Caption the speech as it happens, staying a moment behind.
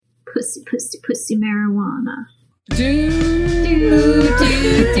pussy, pussy, pussy, marijuana.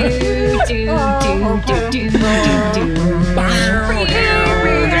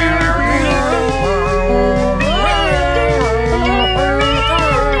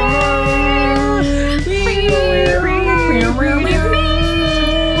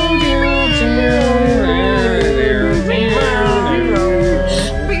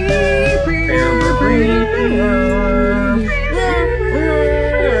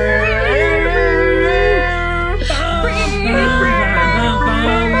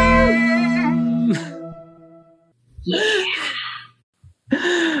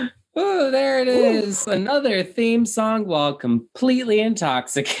 Oh, there it is. Another theme song while completely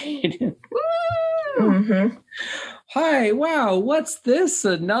intoxicated. Mm-hmm. Hi, wow, what's this?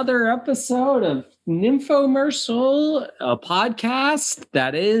 Another episode of Nymphomercial, a podcast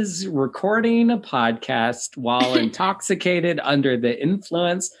that is recording a podcast while intoxicated under the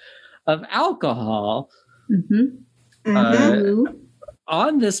influence of alcohol.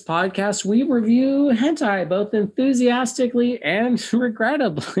 On this podcast, we review hentai both enthusiastically and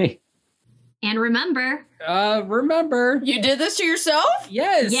regrettably. And remember. You did this to yourself?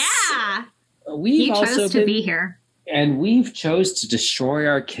 Yes. Yeah. We've you chose also to be here. And we've chose to destroy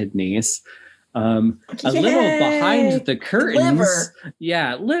our kidneys. A little behind the curtains. Liver.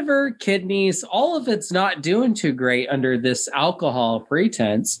 Yeah, liver, kidneys, all of it's not doing too great under this alcohol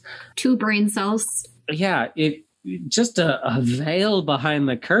pretense. 2 brain cells. Yeah, just a veil behind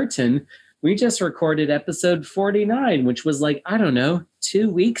the curtain. We just recorded episode 49, which was like, I don't know,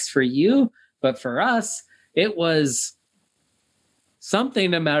 2 weeks for you. But for us, it was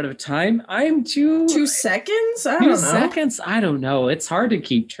something amount of time. I'm 2 seconds? I 2 don't know. seconds? I don't know. It's hard to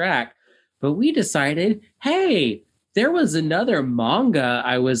keep track. But we decided, hey, there was another manga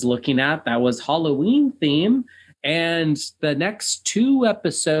I was looking at that was Halloween theme. And the next 2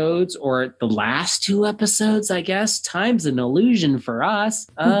 episodes, or the last 2 episodes, I guess, time's an illusion for us.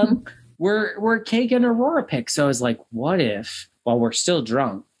 We're Cake and Aurora pick. So I was like, what if, while we're still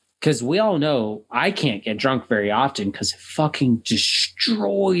drunk, because we all know I can't get drunk very often because it fucking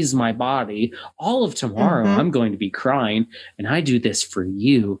destroys my body. All of tomorrow, I'm going to be crying. And I do this for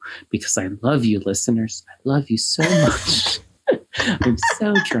you because I love you, listeners. I love you so much. I'm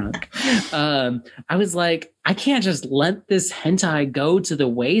so drunk. I was like, I can't just let this hentai go to the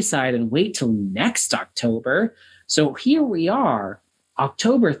wayside and wait till next October. So here we are,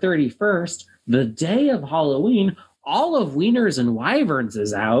 October 31st, the day of Halloween. All of Wieners and Wyverns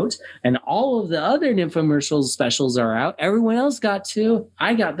is out, and all of the other Nymphomercial specials are out. Everyone else got 2.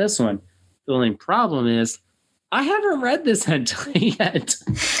 I got this one. The only problem is I haven't read this hentai yet.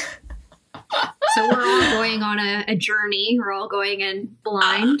 So we're all going on a journey. We're all going in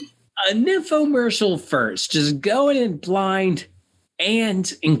blind. A Nymphomercial first, just going in blind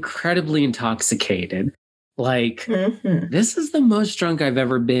and incredibly intoxicated. Like, this is the most drunk I've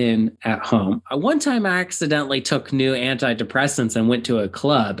ever been at home. One time I accidentally took new antidepressants and went to a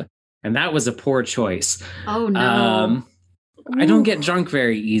club, and that was a poor choice. Oh, no. I don't get drunk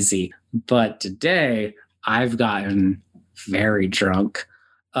very easy, but today I've gotten very drunk.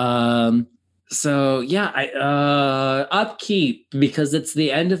 So yeah, upkeep because it's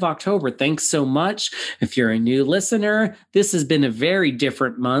the end of October. Thanks so much. If you're a new listener, this has been a very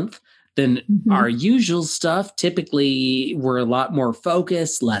different month than our usual stuff. Typically, we're a lot more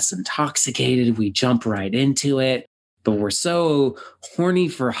focused, less intoxicated. We jump right into it. But we're so horny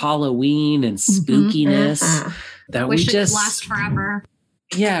for Halloween and spookiness that Wish we just it could last forever.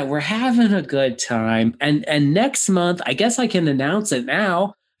 Yeah, we're having a good time. And next month, I guess I can announce it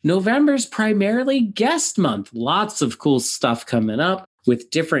now, November's primarily guest month. Lots of cool stuff coming up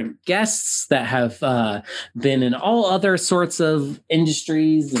with different guests that have been in all other sorts of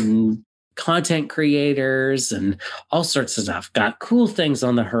industries and content creators and all sorts of stuff. Got cool things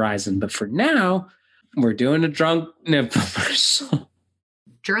on the horizon. But for now, we're doing a drunk Nymphomercial.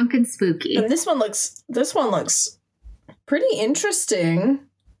 Drunk and spooky. And this one looks pretty interesting.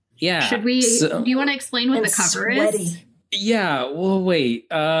 Yeah. Should we? Do you want to explain what the cover is? Yeah. Well, wait.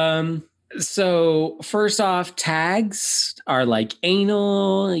 So first off, tags are like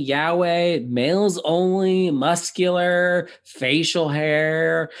anal, yaoi, males only, muscular, facial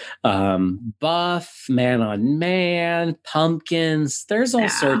hair, buff, man on man, pumpkins. There's all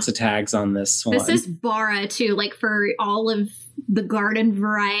sorts of tags on this one. This is bara too. Like for all of the garden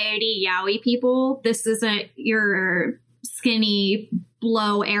variety yaoi people, this isn't your skinny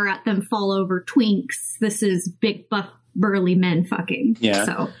blow air at them fall over twinks. This is big buff burly men fucking. Yeah.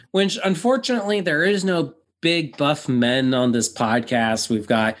 So. Which unfortunately there is no big buff men on this podcast. We've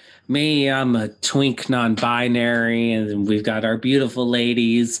got Me, I'm a twink non-binary, and we've got our beautiful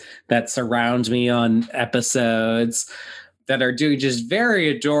ladies that surround me on episodes that are doing just very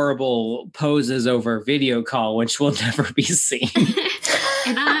adorable poses over video call, which will never be seen.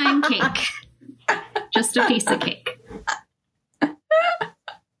 And I'm Cake. Just a piece of cake.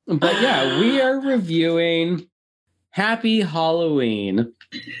 But yeah, we are reviewing Happy Halloween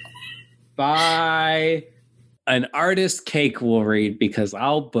by an artist Cake will read because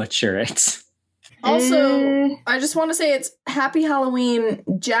I'll butcher it. Also, I just want to say it's Happy Halloween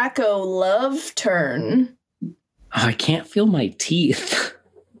Jacko Love Turn. Oh, I can't feel my teeth.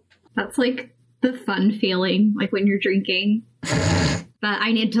 That's like the fun feeling, like when you're drinking. But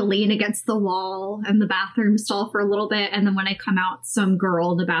I need to lean against the wall and the bathroom stall for a little bit. And then when I come out, some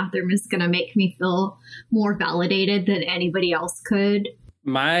girl in the bathroom is going to make me feel more validated than anybody else could.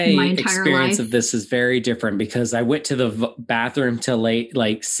 My entire experience life. of this is very different because I went to the bathroom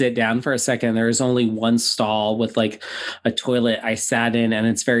to sit down for a second. There was only one stall with like a toilet I sat in, and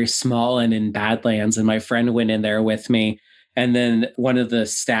it's very small and in Badlands. And my friend went in there with me. And then one of the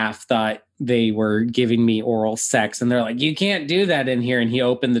staff thought they were giving me oral sex. And they're like, you can't do that in here. And he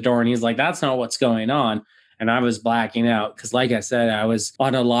opened the door and he's like, that's not what's going on. And I was blacking out because, like I said, I was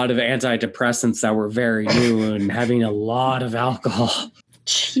on a lot of antidepressants that were very new and having a lot of alcohol.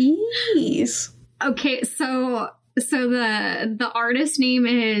 Jeez. Okay, so the artist name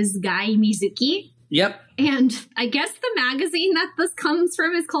is Guy Mizuki. Yep. And I guess the magazine that this comes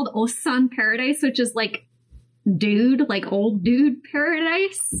from is called Osan Paradise, which is like dude, like old dude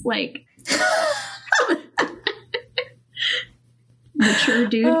paradise. Like mature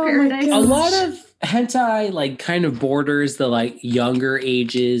dude paradise. A lot of hentai like kind of borders the like younger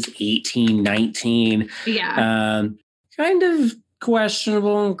ages, 18, 19. Yeah. Kind of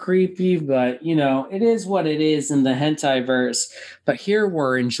questionable and creepy, but you know, it is what it is in the hentai verse. But here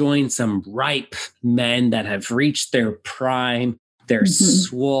we're enjoying some ripe men that have reached their prime. They're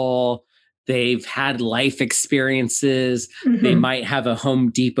swole. They've had life experiences. They might have a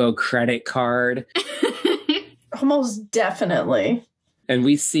Home Depot credit card. Almost definitely. And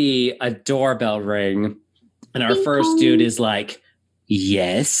we see a doorbell ring. And our Ding first dong. dude is like,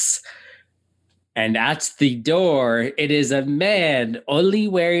 yes. And at the door, it is a man only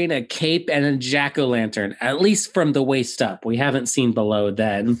wearing a cape and a jack-o'-lantern, at least from the waist up. We haven't seen below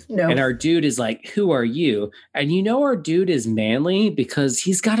then. No. And our dude is like, who are you? And you know our dude is manly because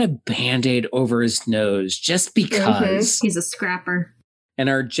he's got a Band-Aid over his nose just because. He's a scrapper. And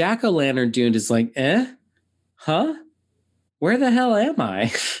our jack-o'-lantern dude is like, huh? Where the hell am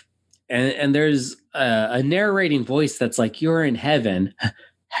I? And there's a narrating voice that's like, you're in heaven.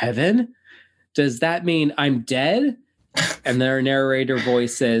 Heaven? Does that mean I'm dead? And their narrator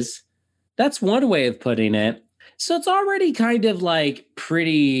voice says, that's one way of putting it. So it's already kind of like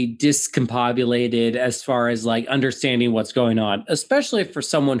pretty discombobulated as far as like understanding what's going on, especially for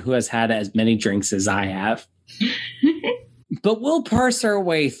someone who has had as many drinks as I have. But we'll parse our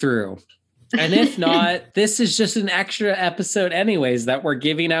way through. And if not, this is just an extra episode anyways that we're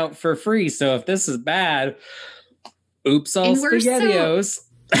giving out for free. So if this is bad, oops, all And we're SpaghettiOs.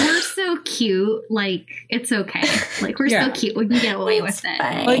 We're so cute. Like, it's okay. Like, we're so cute. We can get away with it.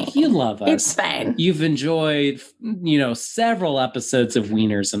 Fine. Like, you love us. It's fine. You've enjoyed, several episodes of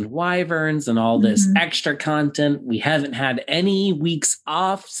Wieners and Wyverns and all this extra content. We haven't had any weeks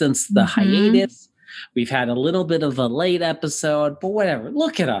off since the hiatus. We've had a little bit of a late episode, but whatever.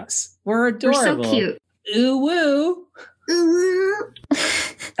 Look at us. We're adorable. We're so cute. Ooh, woo.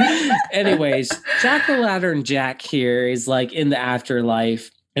 Anyways, Jack-o'-lantern Jack here is like in the afterlife.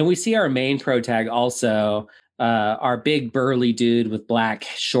 And we see our main protag also, our big burly dude with black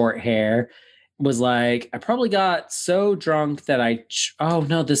short hair, was like, I probably got so drunk that oh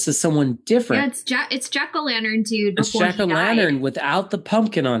no, this is someone different. Yeah, it's Jack-o'-lantern dude It's before Jack-o'-lantern without the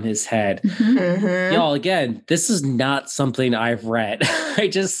pumpkin on his head. Y'all, again, this is not something I've read. I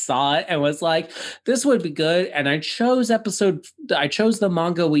just saw it and was like, this would be good. And I chose the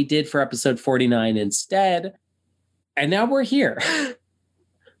manga we did for episode 49 instead. And now we're here.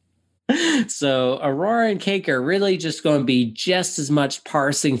 So Aurora and Cake are really just going to be just as much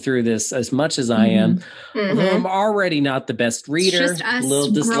parsing through this as much as I am. I'm already not the best reader. It's just us a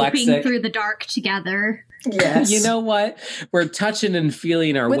little groping dyslexic. through the dark together. Yes. You know what? We're touching and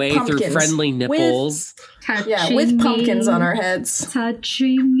feeling our With way pumpkins. through friendly nipples. Touching with pumpkins you, on our heads.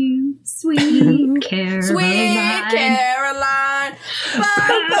 Touching you, sweet Caroline. Sweet Caroline. Ba,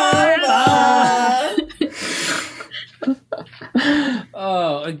 ba, ba.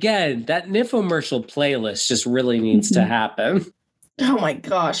 Oh, again, that Nifomercial playlist just really needs to happen. Oh my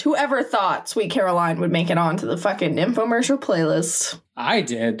gosh. Whoever thought Sweet Caroline would make it onto the fucking infomercial playlist? I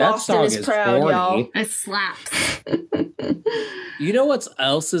did. That Boston song is is proud, horny. y'all. It slaps. You know what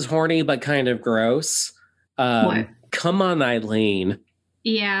else is horny but kind of gross? What? Come On Eileen.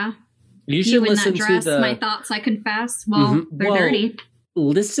 Yeah. You should You in listen that dress, to the... my thoughts I confess. Well, they're dirty.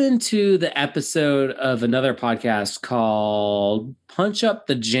 Listen to the episode of another podcast called Punch Up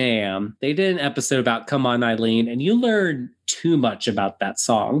the Jam. They did an episode about Come On Eileen, and you learn too much about that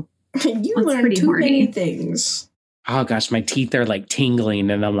song. You That's learn pretty too horny. many things. Oh gosh, my teeth are like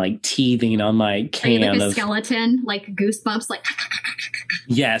tingling and I'm like teething on my Are you can like a of... skeleton? Like goosebumps? Like...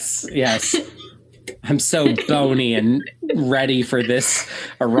 Yes. I'm so bony and ready for this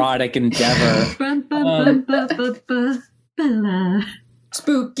erotic endeavor.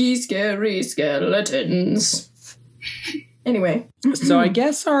 Spooky, scary skeletons. Anyway. So I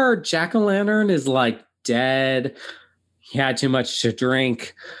guess our jack-o'-lantern is like dead. He had too much to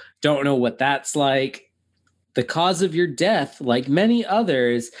drink. Don't know what that's like. The cause of your death, like many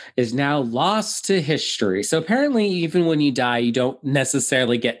others, is now lost to history. So apparently, even when you die, you don't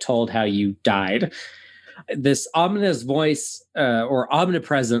necessarily get told how you died. This ominous voice or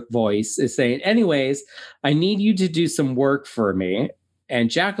omnipresent voice is saying, anyways, I need you to do some work for me. And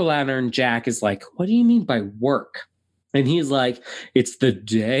Jack-o'-lantern Jack is like, what do you mean by work? And he's like, it's the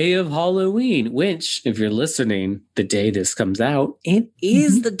day of Halloween, which, if you're listening, the day this comes out, it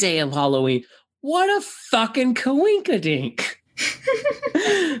is the day of Halloween. What a fucking coinkadink.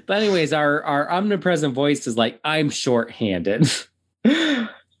 But anyways, our omnipresent voice is like, I'm shorthanded.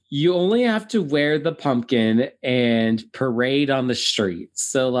 You only have to wear the pumpkin and parade on the streets.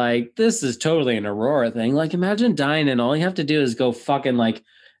 So like, this is totally an Aurora thing. Like, imagine dying and all you have to do is go fucking like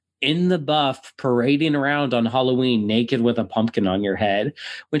in the buff parading around on Halloween naked with a pumpkin on your head,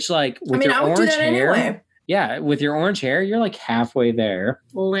 which like with your I would do orange that hair. anyway. Yeah, with your orange hair, you're like halfway there.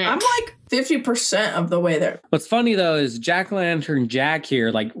 Lit. I'm like 50% of the way there. What's funny though is Jack-o'-lantern Jack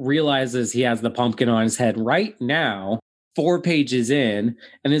here like realizes he has the pumpkin on his head right now, 4 pages in,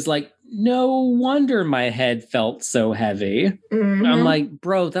 and is like, no wonder my head felt so heavy. Mhm. I'm like,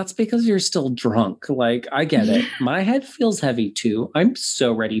 bro, that's because you're still drunk. Like, I get it. My head feels heavy too. I'm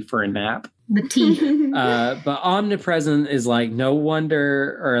so ready for a nap. The teeth. But omnipresent is like, no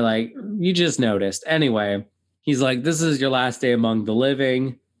wonder, or like, you just noticed. Anyway, he's like, this is your last day among the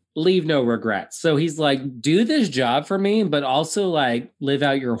living. Leave no regrets. So he's like, do this job for me, but also like live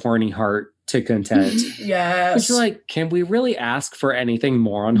out your horny heart to content. Yes. Which like, can we really ask for anything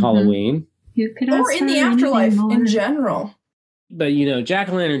more on Halloween? You could Or in the afterlife in general. But you know,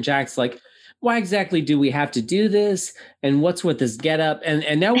 Jack-o'-lantern Jack's like, why exactly do we have to do this? And what's with this getup?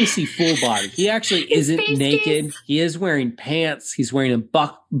 And now we see full body. He actually His isn't face naked. is- He is wearing pants. He's wearing a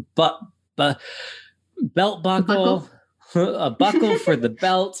belt buckle, a buckle for the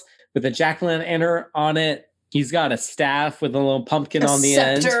belt with a jack-o'-lantern on it. He's got a staff with a little pumpkin on the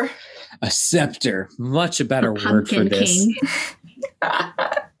end. A scepter. Much a better word for Pumpkin this. King.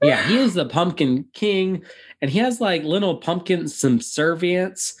 Yeah, he is the pumpkin king, and he has like little pumpkin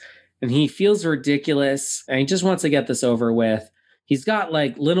subservience, and he feels ridiculous, and he just wants to get this over with. He's got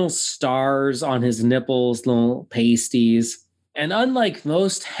like little stars on his nipples, little pasties, and unlike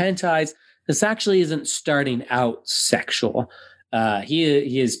most hentais, this actually isn't starting out sexual.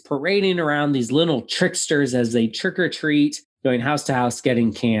 He is parading around these little tricksters as they trick or treat, going house to house,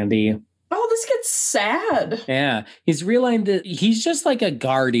 getting candy. Oh, this gets sad. Yeah, he's realizing that he's just like a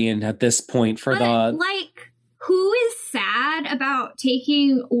guardian at this point for But, the... like, who is sad about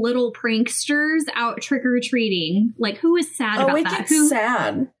taking little pranksters out trick-or-treating? Like, who is sad Oh, about it that? gets Who?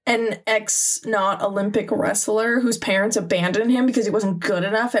 sad. An not Olympic wrestler whose parents abandoned him because he wasn't good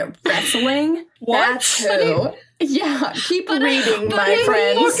enough at wrestling. That's who. Yeah, keep But reading, but my I mean-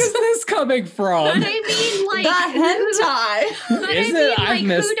 Where friends. is this coming But from? I mean, like... The hentai. But Is I it? mean, I've like,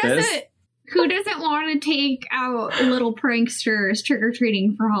 missed this. Who doesn't want to take out little pranksters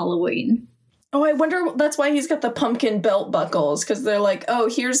trick-or-treating for Halloween? Oh, I wonder, that's why he's got the pumpkin belt buckles, because they're like, oh,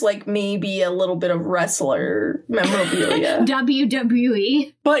 here's like maybe a little bit of wrestler memorabilia.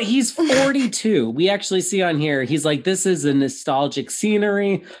 WWE. But he's 42. We actually see on here, he's like, this is a nostalgic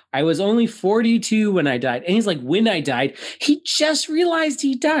scenery. I was only 42 when I died. And he's like, when I died, he just realized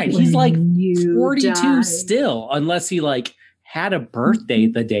he died. He's like 42 still, unless he like had a birthday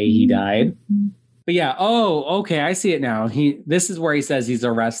the day he died. But yeah, oh, okay, I see it now. This is where he says he's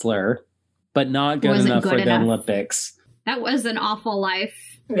a wrestler, but not good Wasn't enough good for the enough. Olympics. That was an awful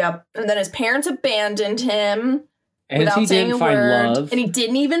life. Yep. And then his parents abandoned him And without he saying didn't a find word. love. And he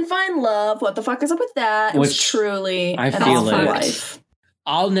didn't even find love. What the fuck is up with that? It was Which truly I an feel awful it. life.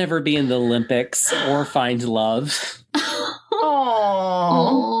 I'll never be in the Olympics or find love.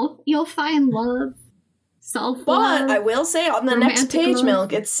 Oh. You'll find love. Self-love. But I will say on the next romantic page, love.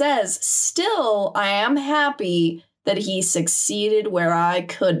 Milk, it says, still, I am happy that he succeeded where I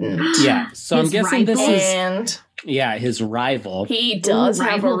couldn't. Yeah. So I'm His guessing this rival? is And his rival. he does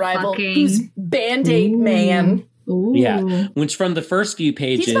have a rival rival fucking. who's Band-Aid Ooh. Man. Ooh. Yeah. Which from the first few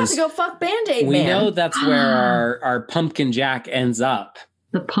He's about pages, to go fuck Band-Aid we Man. know that's where our Pumpkin Jack ends up.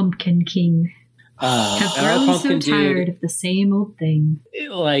 The Pumpkin King. Have And our grown so pumpkin tired dude of the same old thing.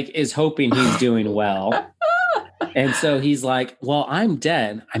 is hoping he's doing well. And so he's like, well, I'm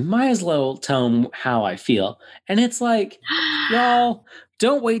dead. I might as well tell him how I feel. And it's like, y'all,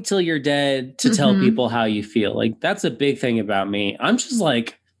 don't wait till you're dead to tell Mhm. people how you feel. Like, that's a big thing about me. I'm just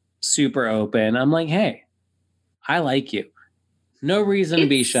like super open. I'm like, hey, I like you. No reason to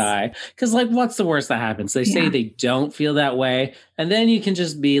be It's- shy. Because, like, what's the worst that happens? They say Yeah. they don't feel that way. And then you can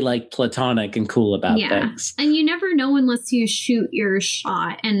just be, like, platonic and cool about Yeah. things. And you never know unless you shoot your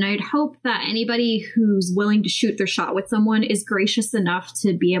shot. And I'd hope that anybody who's willing to shoot their shot with someone is gracious enough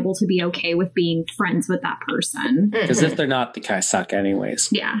to be able to be okay with being friends with that person. Because if they're not, the guys suck anyways.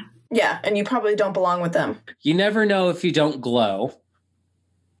 Yeah. Yeah, and you probably don't belong with them. You never know if you don't glow.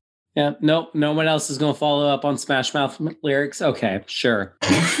 Yeah, nope. No one else is going to follow up on Smash Mouth lyrics. Okay, sure.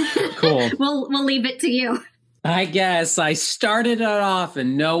 Cool. We'll leave it to you. I guess I started it off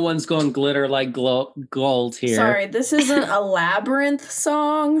and no one's going glitter like gold here. Sorry, this isn't a Labyrinth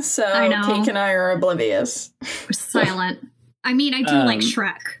song, so I know. Cake and I are oblivious. We're silent. I mean, I do like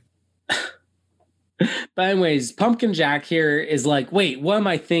Shrek. But anyways, Pumpkin Jack here is like, wait, what am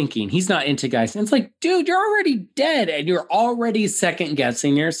I thinking? He's not into guys. And it's like, dude, you're already dead and you're already second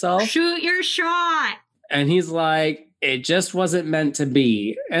guessing yourself. Shoot your shot. And he's like, it just wasn't meant to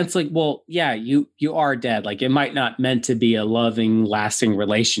be. And it's like, well, yeah, you are dead. Like, it might not meant to be a loving, lasting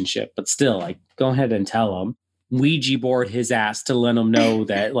relationship, but still, like, go ahead and tell him. Ouija board his ass to let him know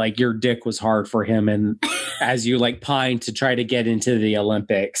that, like, your dick was hard for him, and as you, like, pine to try to get into the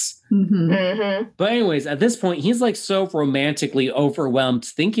Olympics. Mm-hmm. Mm-hmm. But anyways, at this point, he's, like, so romantically overwhelmed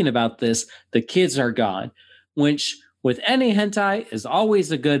thinking about this, the kids are gone, which with any hentai is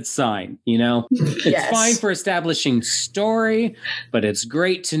always a good sign, you know? It's Yes. fine for establishing story, but it's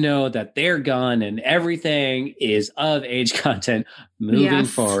great to know that they're gone and everything is of age content moving Yes.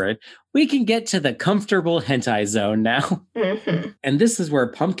 forward. We can get to the comfortable hentai zone now. Mm-hmm. And this is where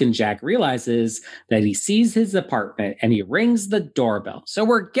Pumpkin Jack realizes that he sees his apartment and he rings the doorbell. So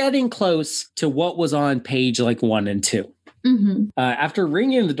we're getting close to what was on page like 1 and 2. Mm-hmm. After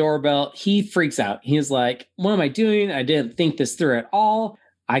ringing the doorbell, he freaks out. He's like, what am I doing? I didn't think this through at all.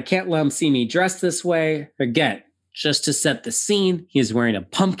 I can't let him see me dressed this way. Again, just to set the scene, he is wearing a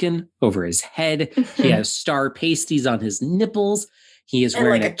pumpkin over his head. He has star pasties on his nipples. He is And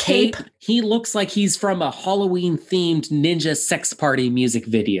wearing like a a cape. He looks like he's from a Halloween-themed ninja sex party music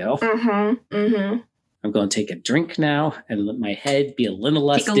video. Mm-hmm. Mm-hmm. I'm going to take a drink now and let my head be a little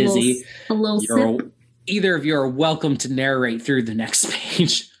less Take a dizzy. little sip. Either of you are welcome to narrate through the next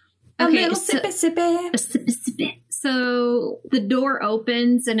page. A Okay, little so- sippy sippy. A sip. So the door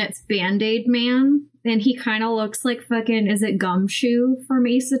opens and it's Band-Aid Man. And he kind of looks like fucking, is it Gumshoe from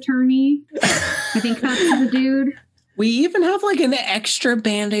Ace Attorney? I think that's the dude. We even have like an extra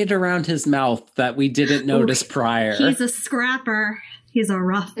Band-Aid around his mouth that we didn't notice prior. He's a scrapper. He's a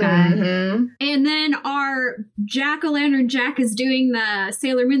rough guy. Mm-hmm. And then our Jack-o'-lantern Jack is doing the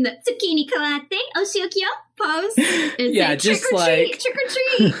Sailor Moon, the zucchini karate, oshokyo pose. It's Yeah, like, just trick or like- treat, trick or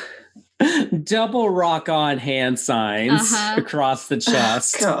treat. Double rock on hand signs Uh-huh. across the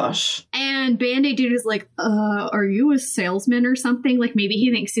chest. Gosh. And Band-Aid dude is like, are you a salesman or something? Like, maybe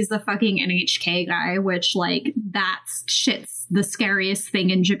he thinks he's the fucking NHK guy, which, like, that's shit's the scariest thing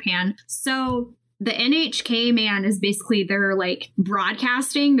in Japan. So the NHK man is basically their, like,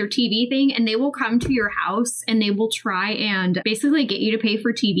 broadcasting, their TV thing, and they will come to your house and they will try and basically get you to pay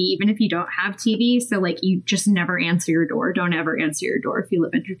for TV, even if you don't have TV. So, like, you just never answer your door. Don't ever answer your door if you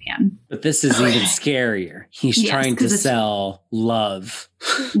live in Japan. But this is even scarier. He's Yes, trying to 'cause it's- sell love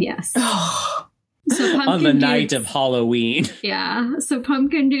Yes. Oh. So on the night Dude's- of Halloween. Yeah, so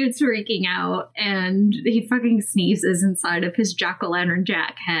Pumpkin Dude's freaking out, and he fucking sneezes inside of his Jack-o'-lantern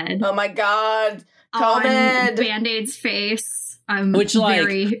Jack head Oh my god. on COVID. Band-Aid's face. I'm Which, like-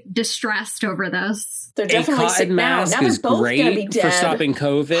 very distressed over this. They're A definitely sick cotton now. mask Now they're is both gonna be great dead. for stopping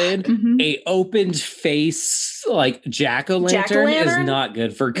COVID. Mhm. A opened face like jack-o'-lantern is Jack-o'-lantern? not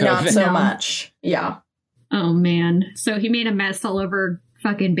good for COVID. Not so No. much. Yeah. Oh man. So he made a mess all over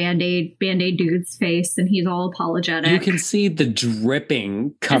fucking Band-Aid Dude's face, and he's all apologetic. You can see the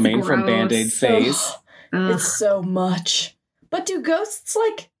dripping coming from gross. Band-Aid's face. Ugh. It's so much. But do ghosts,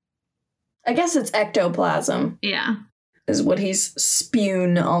 like, I guess it's ectoplasm. Yeah. is what he's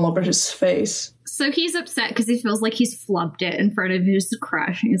spewing all over his face. So he's upset because he feels like he's flubbed it in front of his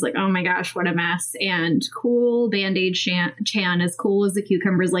crush. And he's like, oh my gosh, what a mess. And cool Band-Aid Chan, as cool as the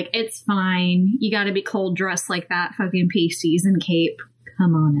cucumber, is like, it's fine. You gotta be cold dressed like that, fucking pasties and cape.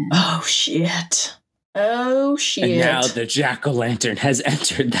 Come on in. Oh, shit. Oh, shit. And now the jack-o'-lantern has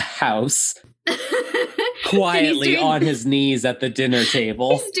entered the house. Quietly on his knees at the dinner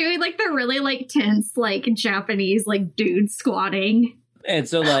table. He's doing like the really like tense, like Japanese, like dude squatting. And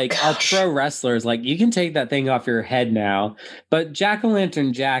so, like, our pro wrestlers, like, you can take that thing off your head now. But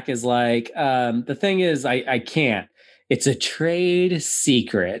Jack-o'-lantern Jack is like, the thing is, I can't. It's a trade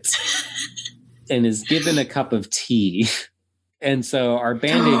secret. And is given a cup of tea. And so our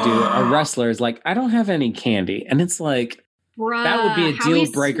Band-Aid dude, our wrestler, is like, I don't have any candy. And it's like, bruh, that would be a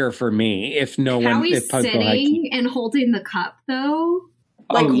deal breaker for me if no one. How he's if Punko sitting and holding the cup, though.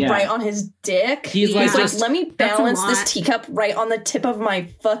 Like, right on his dick. He's like, let me balance this teacup right on the tip of my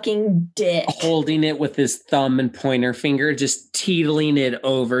fucking dick. Holding it with his thumb and pointer finger, just teetling it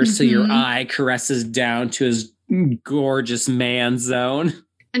over so your eye caresses down to his gorgeous man zone.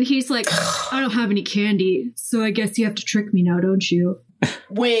 And he's like, I don't have any candy, so I guess you have to trick me now, don't you?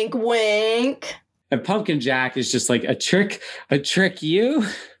 Wink, wink. And Pumpkin Jack is just like, a trick you?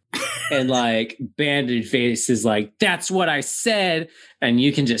 And like Banded Face is like, that's what I said. And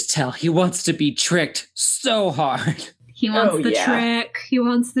you can just tell he wants to be tricked so hard. He wants the trick. He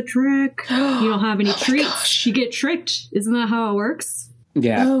wants the trick. You don't have any treats. Gosh. You get tricked. Isn't that how it works?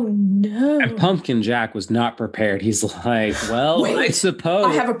 Yeah. Oh no. And Pumpkin Jack was not prepared. He's like, well, wait, I suppose.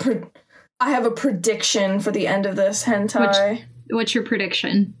 I have a prediction for the end of this hentai. What's your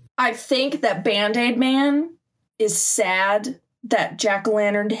prediction? I think that Band-Aid Man is sad that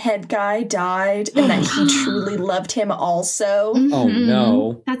Jack-o'-lantern head guy died and that he truly loved him also. Mm-hmm. Oh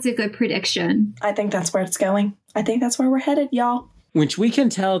no. That's a good prediction. I think that's where it's going. I think that's where we're headed, y'all. Which we can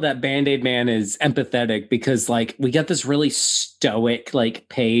tell that Band-Aid Man is empathetic because like we get this really stoic like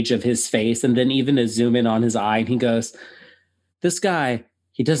page of his face and then even a zoom in on his eye and he goes, this guy,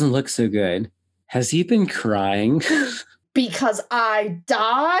 he doesn't look so good. Has he been crying? Because I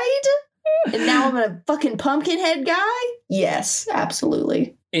died? And now I'm a fucking Pumpkinhead guy? Yes,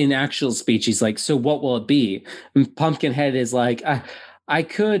 absolutely. In actual speech, he's like, so what will it be? And Pumpkinhead is like, I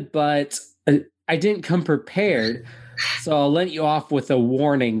could, but I didn't come prepared. So I'll let you off with a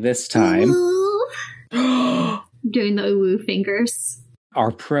warning this time. Doing the woo fingers.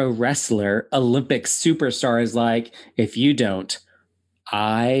 Our pro wrestler, Olympic superstar, is like, if you don't,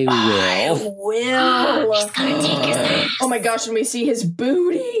 I will. He's gonna take his ass. Oh my gosh, when we see his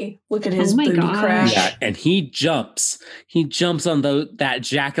booty. Look at his booty crash. Yeah, and he jumps. He jumps on that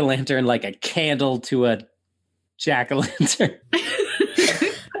jack-o'-lantern like a candle to a jack-o'-lantern.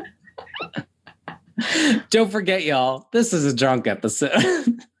 Don't forget, y'all, this is a drunk episode.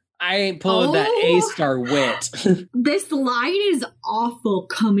 I ain't pulling that A-star wit. This line is awful.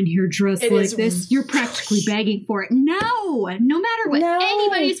 Coming here dressed like this. You're practically begging for it. No matter what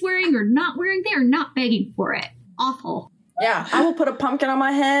anybody's wearing or not wearing, they're not begging for it. Awful. Yeah, I will put a pumpkin on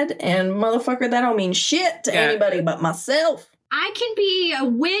my head and motherfucker, that don't mean shit to anybody but myself. I can be a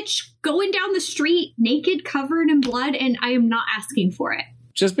witch going down the street naked, covered in blood, and I am not asking for it.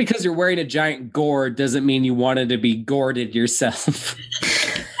 Just because you're wearing a giant gourd doesn't mean you wanted to be gourded yourself.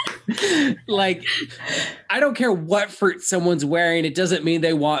 Like, I don't care what fruit someone's wearing. It doesn't mean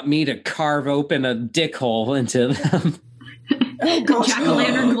they want me to carve open a dick hole into them. Oh, gosh.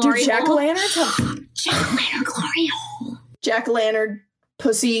 Jack-o'-lantern glory hole. Jack-o'-lantern? Jack-o'-lantern glory hole. Jack-o'-lantern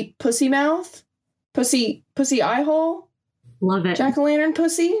pussy mouth? Pussy eye hole? Love it. Jack-o'-lantern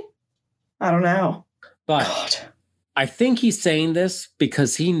pussy? I don't know. But God. I think he's saying this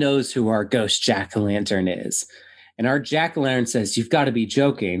because he knows who our ghost jack-o'-lantern is. And our jack-o'-lantern says, you've got to be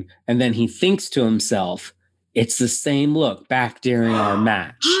joking. And then he thinks to himself, it's the same look back during our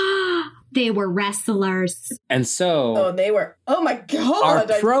match. They were wrestlers. And so... Oh, they were... Oh, my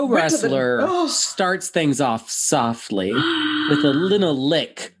God. Our pro wrestler starts things off softly with a little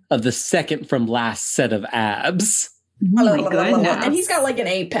lick of the second from last set of abs. Oh, my goodness. And he's got like an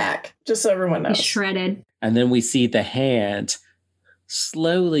 8-pack, just so everyone knows. He's shredded. And then we see the hand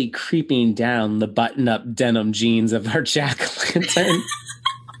slowly creeping down the button-up denim jeans of our jack-o'-lantern.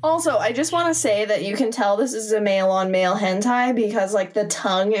 Also, I just want to say that you can tell this is a male-on-male hentai because, like, the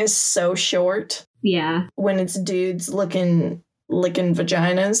tongue is so short. Yeah. When it's dudes licking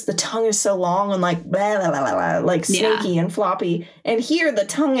vaginas, the tongue is so long and, like, blah, blah, blah, blah, like, snaky and floppy. And here, the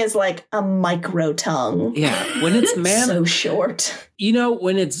tongue is, like, a micro tongue. Yeah, when it's man... so short. You know,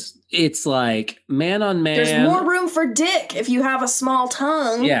 when it's like man on man. There's more room for dick if you have a small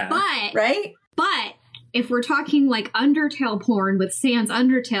tongue. Yeah. But right? But if we're talking like Undertale porn with Sans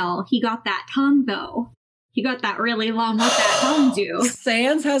Undertale, he got that tongue though. He got that really long. What that tongue do?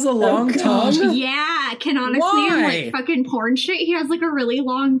 Sans has a long tongue? Yeah, canonically in like fucking porn shit, he has like a really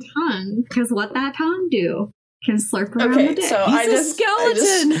long tongue. Because what that tongue do? Can slurp around the dick. So He's a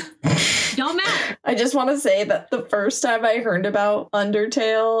skeleton. Don't matter. I just want to say that the first time I heard about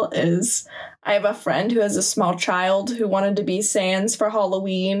Undertale is I have a friend who has a small child who wanted to be Sans for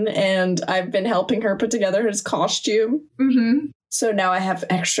Halloween, and I've been helping her put together his costume. Mm-hmm. So now I have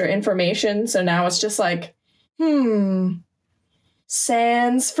extra information. So now it's just like,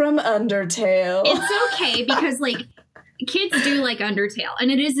 Sans from Undertale. It's okay because like kids do like Undertale, and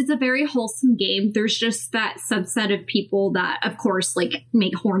it's a very wholesome game. There's just that subset of people that, of course, like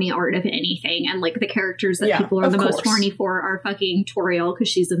make horny art of anything, and like the characters that people are the most horny for are fucking Toriel because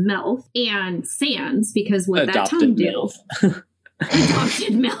she's a MILF, and Sans because what that tongue do.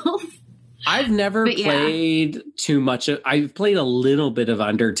 Adopted MILF. I've never played too much of. I've played a little bit of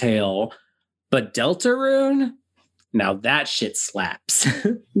Undertale, but Deltarune. Now that shit slaps.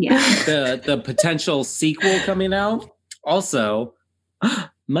 Yeah. The potential sequel coming out. Also,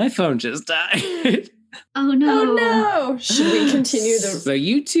 my phone just died. Oh no. Oh no. Should we continue the So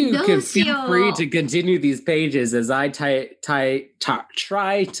you two can feel free to continue these pages as I try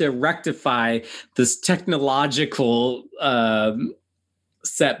to rectify this technological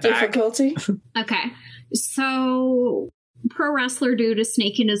setback. difficulty? Okay. So pro wrestler dude is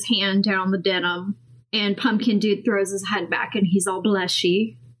snaking his hand down the denim. And Pumpkin Dude throws his head back and he's all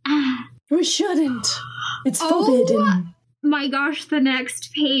blushy. We shouldn't. It's forbidden. My gosh, the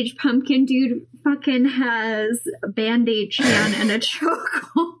next page, Pumpkin Dude fucking has Band-Aid Chan in a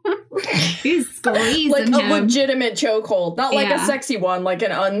chokehold. He's squeezing like him. a legitimate chokehold. Not like a sexy one, like an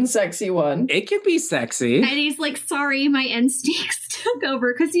unsexy one. It could be sexy. And he's like, sorry, my instincts took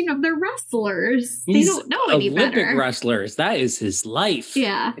over. Because, they're wrestlers. They don't know any better. Olympic wrestlers. That is his life.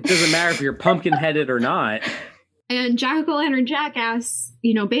 Yeah. It doesn't matter if you're pumpkin-headed or not. And Jack-o'-lantern Jack asks,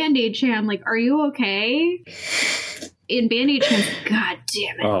 Band-Aid Chan, like, are you okay? In Band-Aid Chan's, God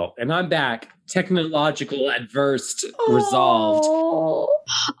damn it. Oh, and I'm back. Technological adverse resolved.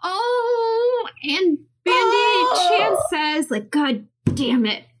 Oh, and Band-Aid Chan says, like, God damn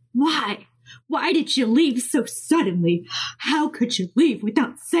it. Why? Why did you leave so suddenly? How could you leave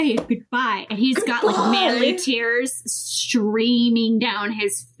without saying goodbye? And he's got, like, manly tears streaming down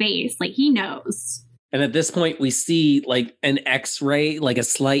his face. Like, he knows. And at this point, we see, like, an X-ray, like a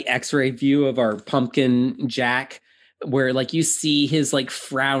slight X-ray view of our pumpkin Jack, where like you see his like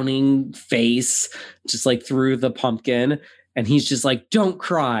frowning face just like through the pumpkin, and he's just like, don't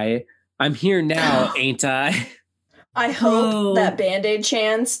cry, I'm here now, ain't I? I hope that Band-Aid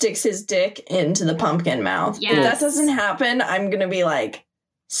Chan sticks his dick into the pumpkin mouth. Yes. If that doesn't happen, I'm gonna be like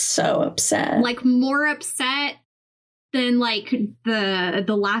so upset. Like more upset than like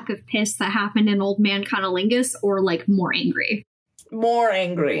the lack of piss that happened in Old Man Conolingus, or like more angry. More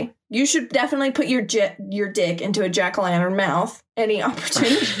angry. You should definitely put your dick into a jack-o'-lantern mouth any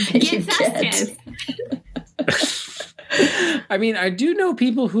opportunity you get. I mean, I do know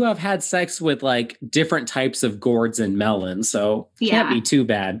people who have had sex with like different types of gourds and melons, so can't be too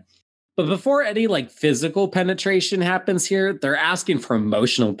bad. But before any like physical penetration happens here, they're asking for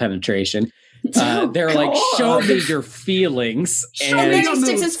emotional penetration. They're like, show me your feelings. And he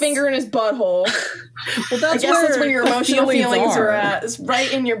sticks his finger in his butthole. Well, I guess that's where your emotional feelings are at. It's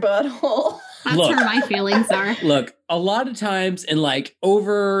right in your butthole. That's where my feelings are. Look, a lot of times in like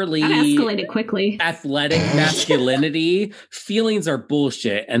overly that escalated quickly athletic masculinity, feelings are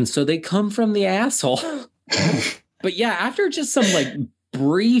bullshit, and so they come from the asshole. But yeah, after just some like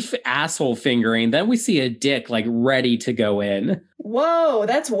brief asshole fingering, then we see a dick like ready to go in. Whoa,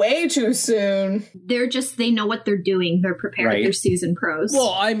 that's way too soon. They know what they're doing. They're prepared. Right. They're seasoned pros.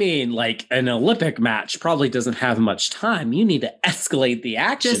 Well, I mean, like an Olympic match probably doesn't have much time. You need to escalate the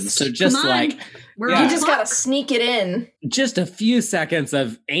action. You just gotta sneak it in. Just a few seconds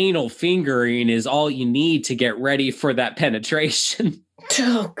of anal fingering is all you need to get ready for that penetration.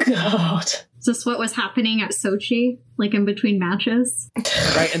 Oh, God. Is this what was happening at Sochi, like in between matches?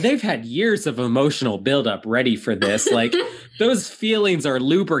 Right, and they've had years of emotional buildup ready for this. Like, those feelings are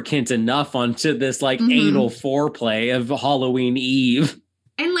lubricant enough onto this, like, anal foreplay of Halloween Eve.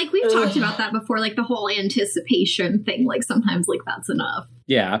 And, like, we've talked about that before, like, the whole anticipation thing. Like, sometimes, like, that's enough.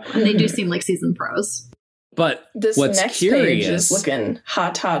 Yeah. And they do seem like seasoned pros. But this what's next curious page is looking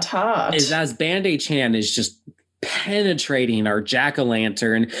hot. Is as Band-Aid Chan is just penetrating our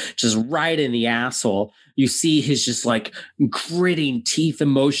jack-o'-lantern just right in the asshole, you see his just like gritting teeth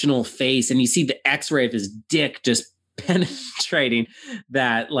emotional face, and you see the x-ray of his dick just penetrating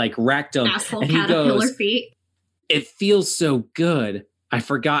that like rectum. Asshole And he caterpillar goes, feet. "It feels so good. I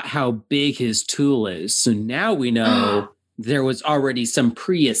forgot how big his tool is. So now we know there was already some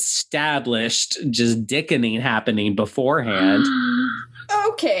pre-established just dickening happening beforehand."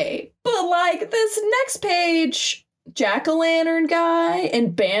 Okay, but like this next page, Jack-o'-lantern guy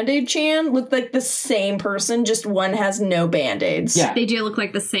and Band-Aid Chan look like the same person, just one has no band-aids. Yeah. They do look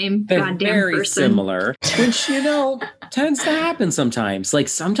like the same They're goddamn very person. similar, which, tends to happen sometimes. Like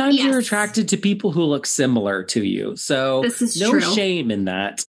sometimes Yes. you're attracted to people who look similar to you. So This is no true. shame in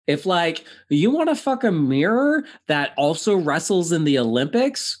that. If like you want to fuck a mirror that also wrestles in the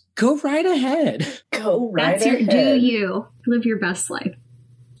Olympics, go right ahead. Go right That's your ahead. do you. Live your best life.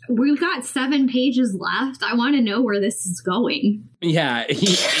 We've got 7 pages left. I want to know where this is going. Yeah,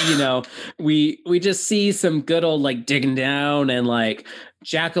 we just see some good old like digging down, and like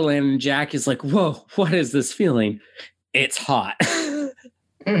Jack-o'-lantern Jack is like, "Whoa, what is this feeling? It's hot."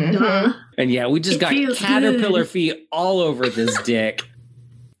 Mhm. Duh. And yeah, we just It got feels caterpillar good. feet all over this dick.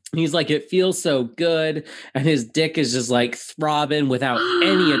 He's like, "It feels so good," and his dick is just like throbbing without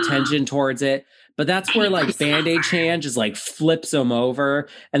any attention towards it. But that's where like Band-Aid Chan just like flips him over.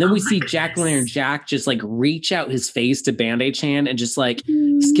 And then Oh we my see goodness. Jack-o'-lantern Jack just like reach out his face to Band-Aid Chan and just like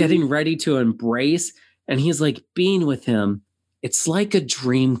he's getting ready to embrace. And he's like, being with him, it's like a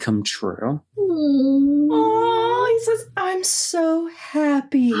dream come true. Oh, he says, "I'm so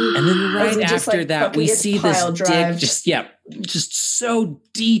happy." And then right As he just, after like, that, we fucking see gets this pile dick drived. just so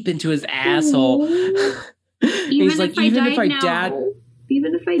deep into his asshole. He's like, even if I died,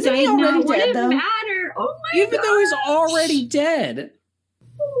 Even if I Isn't he died now, already would dead, it though? matter? Oh my even god. though he's already dead.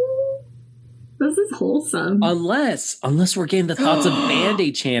 This is wholesome. Unless we're getting the thoughts of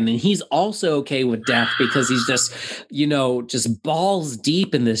Band-Aid Chan, and he's also okay with death because he's just, just balls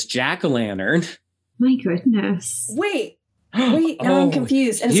deep in this jack-o'-lantern. My goodness. Wait, now I'm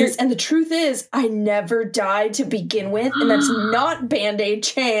confused. And it here- says, "And the truth is, I never died to begin with," and that's not Band-Aid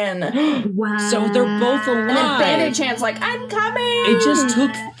Chan. Wow. So they're both And then alive. Band-Aid Chan's like, "I'm coming." It just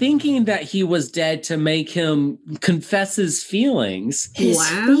took thinking that he was dead to make him confess his feelings. his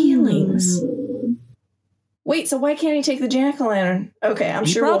Wow. feelings. Wait, so why can't he take the jack-o'-lantern? Okay, I'm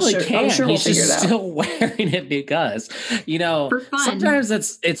He sure we'll probably I'm can't. sure we'll He's figure it just out. still wearing it because, For fun.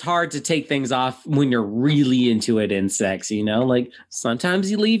 sometimes it's hard to take things off when you're really into it in sex, Like sometimes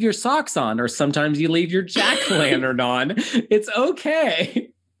you leave your socks on or sometimes you leave your jack-o'-lantern on. It's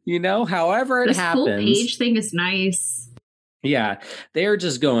okay. However it This happens. full page thing is nice. Yeah, they're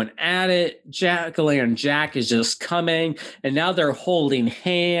just going at it. Jack-o'-lantern Jack is just coming, and now they're holding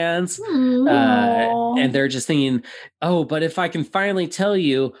hands. Aw. And they're just thinking, "Oh, but if I can finally tell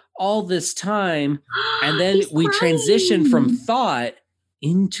you all this time," and then He's we transition crying. from thought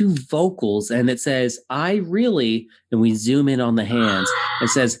into vocals, and it says, "I really," and we zoom in on the hands. It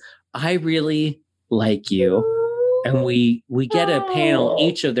says, "I really like you," and we get a panel Oh.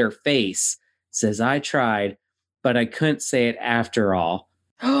 each of their face. It says, "I tried, but I couldn't say it after all."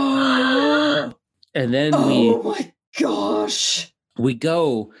 And then Oh my gosh. we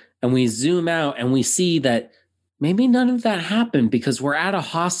go and we zoom out and we see that maybe none of that happened because we're at a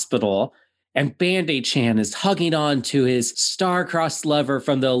hospital and Band-Aid Chan is hugging on to his star-crossed lover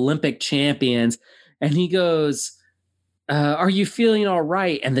from the Olympic champions. And he goes, "Are you feeling all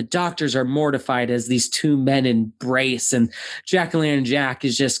right?" And the doctors are mortified as these two men embrace. And Jack-o'-lantern Jack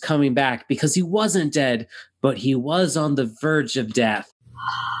is just coming back because he wasn't dead, but he was on the verge of death.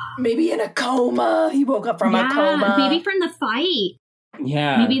 Maybe in a coma. He woke up from a coma. Maybe from the fight.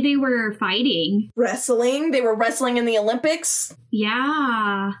 Yeah. Maybe they were fighting. Wrestling. They were wrestling in the Olympics.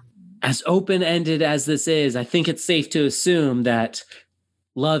 Yeah. As open-ended as this is, I think it's safe to assume that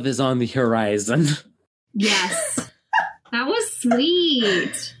love is on the horizon. Yes. That was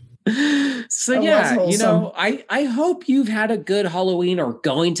sweet. So That yeah, was wholesome. I hope you've had a good Halloween or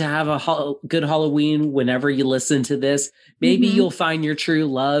going to have a good Halloween whenever you listen to this. Maybe Mhm. you'll find your true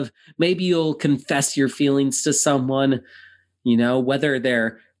love. Maybe you'll confess your feelings to someone, whether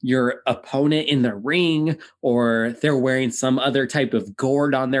they're your opponent in the ring or they're wearing some other type of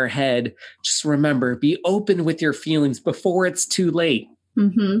gourd on their head. Just remember, be open with your feelings before it's too late.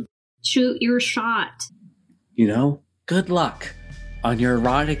 Mm-hmm. Shoot your shot. Good luck on your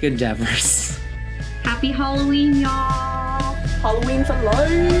erotic endeavors. Happy Halloween, y'all. Halloween for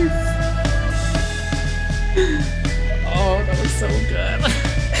life. Oh, that was so good.